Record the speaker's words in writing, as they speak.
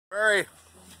Alright,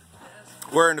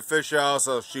 we're in the fish house.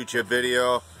 I'll shoot you a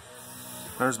video.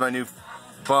 There's my new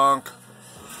bunk.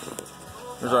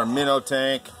 There's our minnow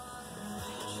tank.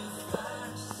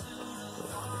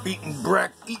 Eating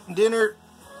dinner.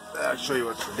 I'll show you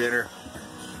what's for dinner.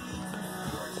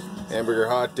 Hamburger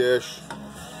hot dish.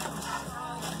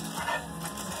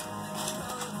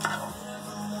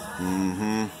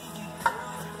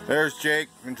 There's Jake,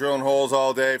 been drilling holes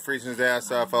all day, freezing his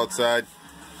ass off outside.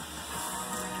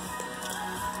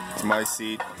 It's my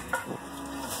seat.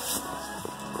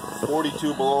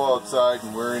 42 below outside,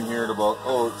 and we're in here at about,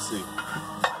 let's see.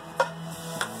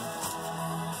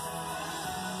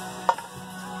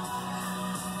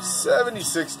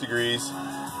 $76 degrees.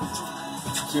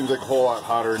 Seems like a whole lot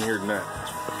hotter in here than that.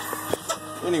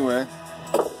 Anyway,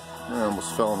 I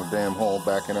almost fell in the damn hole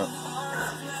backing up.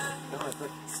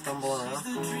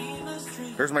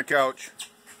 Here's my couch.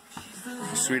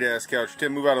 Sweet ass couch.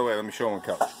 Tim, move out of the way. Let me show him the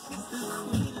couch.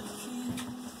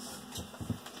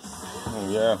 Oh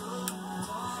yeah.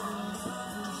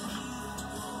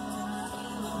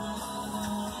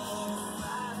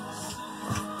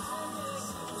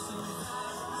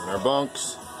 And our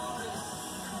bunks.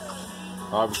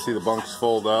 Obviously the bunks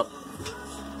fold up.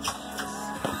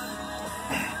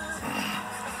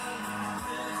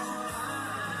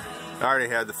 I already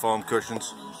had the foam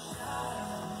cushions.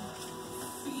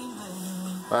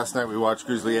 Last night we watched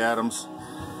Grizzly Adams.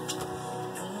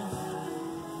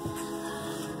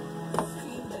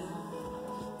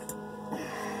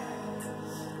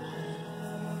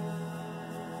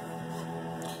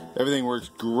 Everything works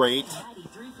great.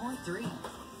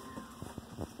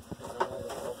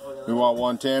 We want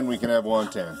 110, we can have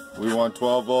 110. We want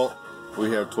 12 volt,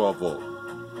 we have 12 volt.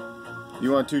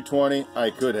 You want 220?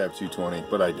 I could have 220,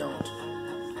 but I don't.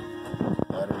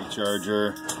 Battery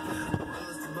charger.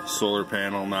 Solar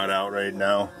panel not out right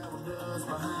now.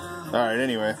 Alright,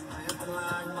 anyway.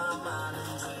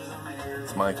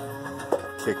 It's my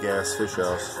kick-ass fish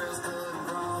house.